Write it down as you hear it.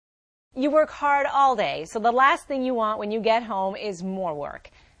You work hard all day, so the last thing you want when you get home is more work.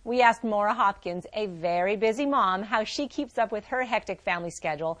 We asked Maura Hopkins, a very busy mom, how she keeps up with her hectic family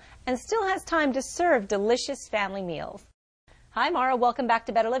schedule and still has time to serve delicious family meals. Hi, Maura. Welcome back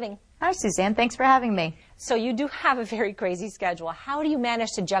to Better Living. Hi, Suzanne. Thanks for having me. So you do have a very crazy schedule. How do you manage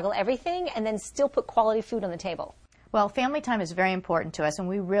to juggle everything and then still put quality food on the table? Well, family time is very important to us, and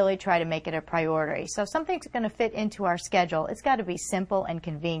we really try to make it a priority. So if something's going to fit into our schedule, it's got to be simple and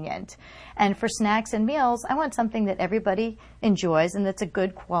convenient. And for snacks and meals, I want something that everybody enjoys and that's a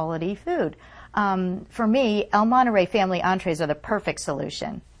good quality food. For me, Monterey Family Entrees are the perfect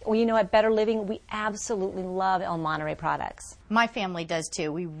solution. Well, you know, at Better Living, we absolutely love Monterey products. My family does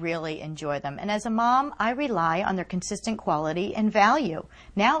too. We really enjoy them. And as a mom, I rely on their consistent quality and value.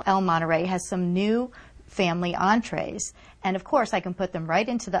 Now Monterey has some new family entrees. And of course, I can put them right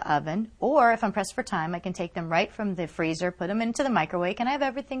into the oven, or if I'm pressed for time, I can take them right from the freezer, put them into the microwave, and I have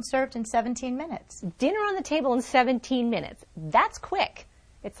everything served in 17 minutes. Dinner on the table in 17 minutes. That's quick.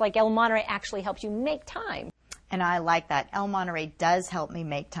 It's like Monterey actually helps you make time. And I like that. Monterey does help me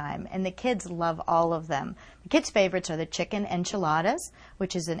make time, and the kids love all of them. The kids' favorites are the chicken enchiladas,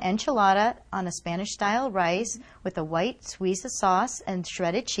 which is an enchilada on a Spanish-style rice with a white Suiza sauce and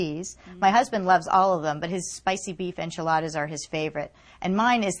shredded cheese. My husband loves all of them, but his spicy beef enchiladas are his favorite. And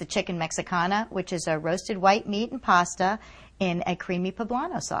mine is the chicken mexicana, which is a roasted white meat and pasta in a creamy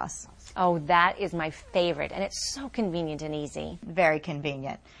poblano sauce. Oh, that is my favorite, and it's so convenient and easy. Very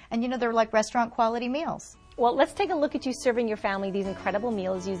convenient. And you know, they're like restaurant-quality meals. Well, let's take a look at you serving your family these incredible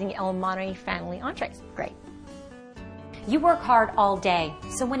meals using Monterey Family Entrees. Great. You work hard all day,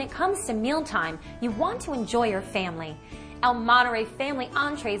 so when it comes to mealtime, you want to enjoy your family. Monterey Family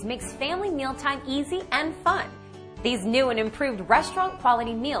Entrees makes family mealtime easy and fun. These new and improved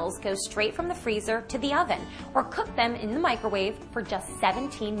restaurant-quality meals go straight from the freezer to the oven, or cook them in the microwave for just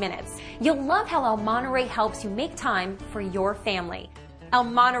 17 minutes. You'll love how Monterey helps you make time for your family.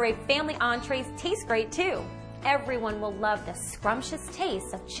 Monterey Family Entrees taste great too. Everyone will love the scrumptious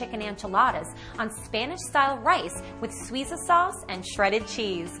taste of chicken enchiladas on Spanish-style rice with Suiza sauce and shredded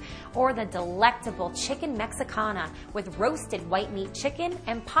cheese, or the delectable chicken mexicana with roasted white meat chicken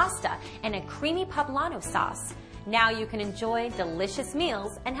and pasta and a creamy poblano sauce. Now you can enjoy delicious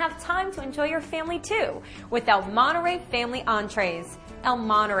meals and have time to enjoy your family too with Monterey Family Entrees.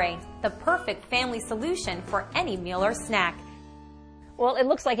 Monterey, the perfect family solution for any meal or snack. Well, it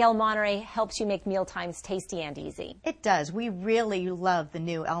looks like Monterey helps you make meal times tasty and easy. It does. We really love the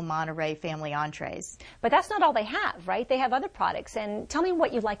new Monterey Family Entrees. But that's not all they have, right? They have other products, and tell me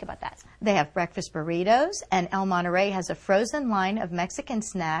what you like about that. They have breakfast burritos, and Monterey has a frozen line of Mexican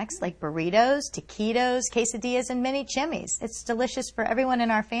snacks like burritos, taquitos, quesadillas, and mini chimis. It's delicious for everyone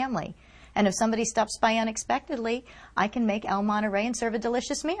in our family. And if somebody stops by unexpectedly, I can make Monterey and serve a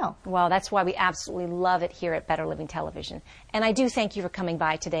delicious meal. Well, that's why we absolutely love it here at Better Living Television. And I do thank you for coming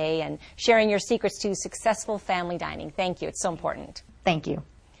by today and sharing your secrets to successful family dining. Thank you. It's so important. Thank you.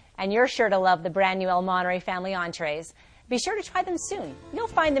 And you're sure to love the brand new Monterey Family Entrees. Be sure to try them soon. You'll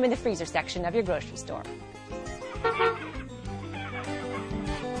find them in the freezer section of your grocery store.